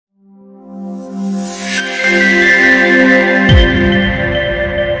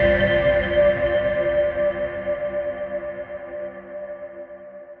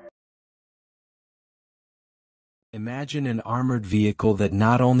Imagine an armored vehicle that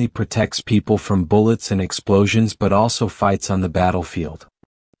not only protects people from bullets and explosions but also fights on the battlefield.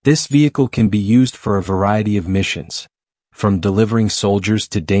 This vehicle can be used for a variety of missions, from delivering soldiers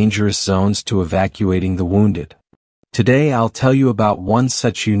to dangerous zones to evacuating the wounded. Today I'll tell you about one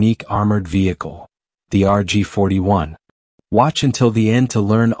such unique armored vehicle, the RG-41. Watch until the end to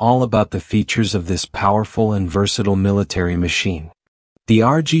learn all about the features of this powerful and versatile military machine. The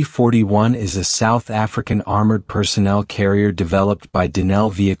RG-41 is a South African armored personnel carrier developed by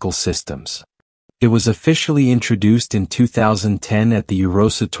Denel Vehicle Systems. It was officially introduced in 2010 at the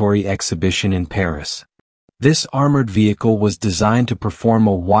Eurosatory exhibition in Paris. This armored vehicle was designed to perform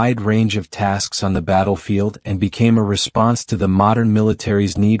a wide range of tasks on the battlefield and became a response to the modern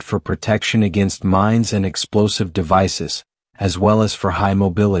military's need for protection against mines and explosive devices, as well as for high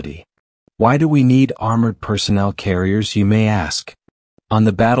mobility. Why do we need armored personnel carriers, you may ask? On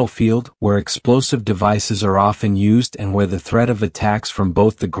the battlefield, where explosive devices are often used and where the threat of attacks from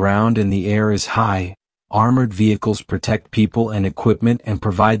both the ground and the air is high, armored vehicles protect people and equipment and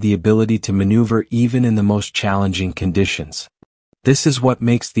provide the ability to maneuver even in the most challenging conditions. This is what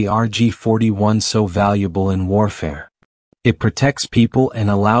makes the RG-41 so valuable in warfare. It protects people and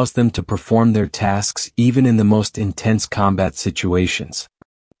allows them to perform their tasks even in the most intense combat situations.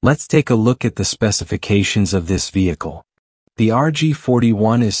 Let's take a look at the specifications of this vehicle. The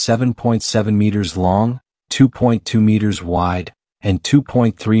RG-41 is 7.7 meters long, 2.2 meters wide, and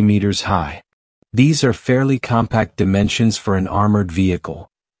 2.3 meters high. These are fairly compact dimensions for an armored vehicle,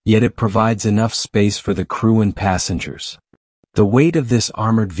 yet it provides enough space for the crew and passengers. The weight of this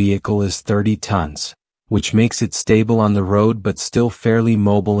armored vehicle is 30 tons, which makes it stable on the road but still fairly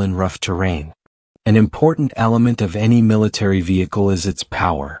mobile in rough terrain. An important element of any military vehicle is its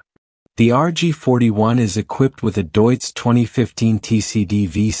power. The RG-41 is equipped with a Deutz 2015 TCD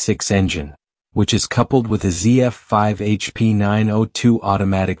V6 engine, which is coupled with a ZF5 HP 902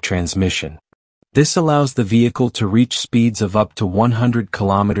 automatic transmission. This allows the vehicle to reach speeds of up to 100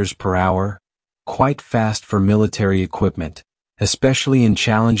 km per hour, quite fast for military equipment, especially in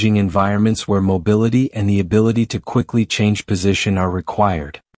challenging environments where mobility and the ability to quickly change position are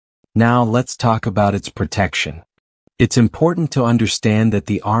required. Now let's talk about its protection. It's important to understand that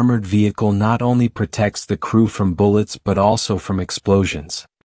the armored vehicle not only protects the crew from bullets but also from explosions.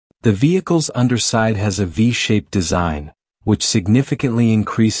 The vehicle's underside has a V-shaped design, which significantly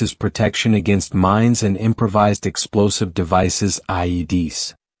increases protection against mines and improvised explosive devices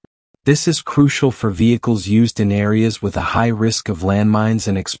 (IEDs). This is crucial for vehicles used in areas with a high risk of landmines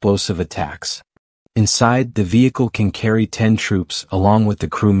and explosive attacks. Inside, the vehicle can carry 10 troops along with the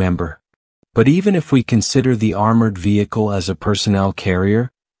crew member. But even if we consider the armored vehicle as a personnel carrier,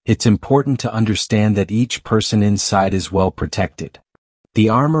 it's important to understand that each person inside is well protected. The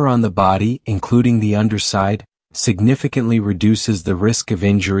armor on the body, including the underside, significantly reduces the risk of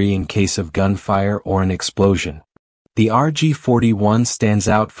injury in case of gunfire or an explosion. The RG-41 stands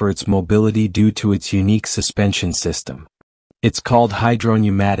out for its mobility due to its unique suspension system. It's called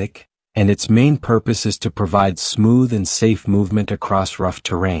hydropneumatic, and its main purpose is to provide smooth and safe movement across rough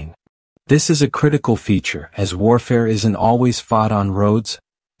terrain. This is a critical feature, as warfare isn't always fought on roads.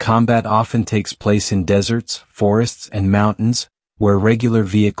 Combat often takes place in deserts, forests, and mountains, where regular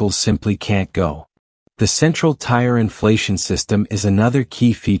vehicles simply can't go. The central tire inflation system is another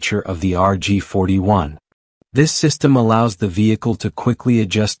key feature of the RG-41. This system allows the vehicle to quickly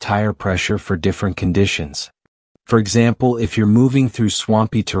adjust tire pressure for different conditions. For example, if you're moving through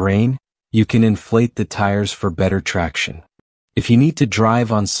swampy terrain, you can inflate the tires for better traction. If you need to drive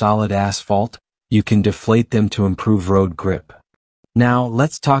on solid asphalt, you can deflate them to improve road grip. Now,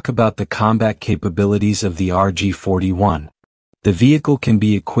 let's talk about the combat capabilities of the RG-41. The vehicle can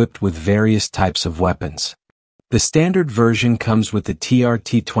be equipped with various types of weapons. The standard version comes with the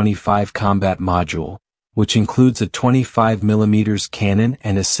TRT-25 combat module, which includes a 25mm cannon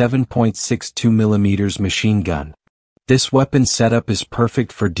and a 7.62mm machine gun. This weapon setup is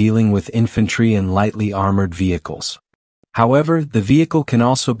perfect for dealing with infantry and lightly armored vehicles. However, the vehicle can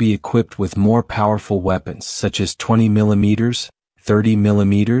also be equipped with more powerful weapons such as 20mm,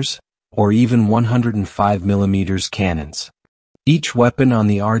 30mm, or even 105mm cannons. Each weapon on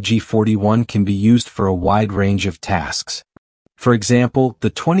the RG-41 can be used for a wide range of tasks. For example,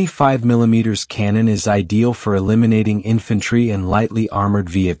 the 25mm cannon is ideal for eliminating infantry and lightly armored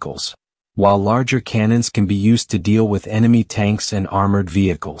vehicles, while larger cannons can be used to deal with enemy tanks and armored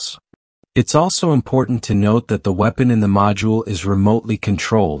vehicles. It's also important to note that the weapon in the module is remotely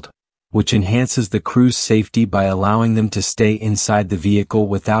controlled, which enhances the crew's safety by allowing them to stay inside the vehicle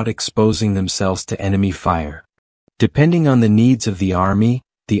without exposing themselves to enemy fire. Depending on the needs of the Army,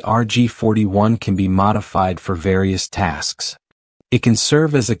 the RG-41 can be modified for various tasks. It can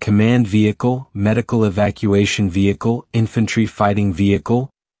serve as a command vehicle, medical evacuation vehicle, infantry fighting vehicle,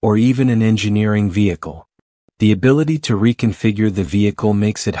 or even an engineering vehicle. The ability to reconfigure the vehicle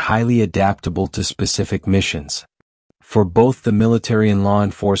makes it highly adaptable to specific missions. For both the military and law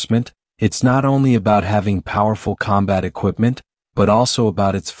enforcement, it's not only about having powerful combat equipment, but also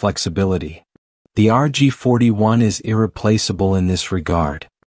about its flexibility. The RG-41 is irreplaceable in this regard.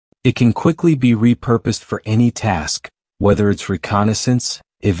 It can quickly be repurposed for any task, whether it's reconnaissance,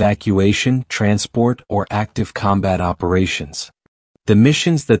 evacuation, transport, or active combat operations. The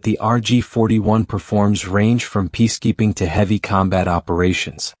missions that the RG-41 performs range from peacekeeping to heavy combat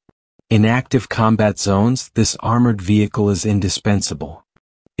operations. In active combat zones, this armored vehicle is indispensable.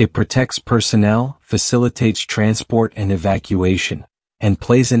 It protects personnel, facilitates transport and evacuation, and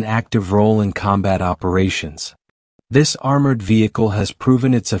plays an active role in combat operations. This armored vehicle has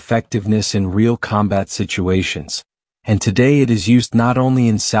proven its effectiveness in real combat situations, and today it is used not only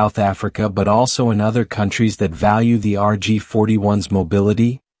in South Africa but also in other countries that value the RG-41's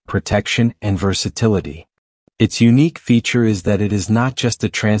mobility, protection, and versatility. Its unique feature is that it is not just a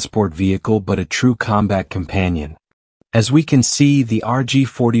transport vehicle but a true combat companion. As we can see, the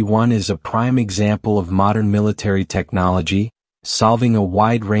RG-41 is a prime example of modern military technology, solving a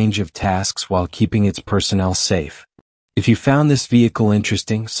wide range of tasks while keeping its personnel safe. If you found this vehicle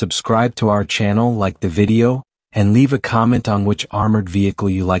interesting, subscribe to our channel, like the video, and leave a comment on which armored vehicle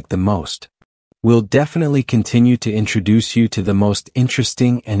you like the most. We'll definitely continue to introduce you to the most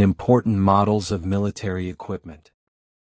interesting and important models of military equipment.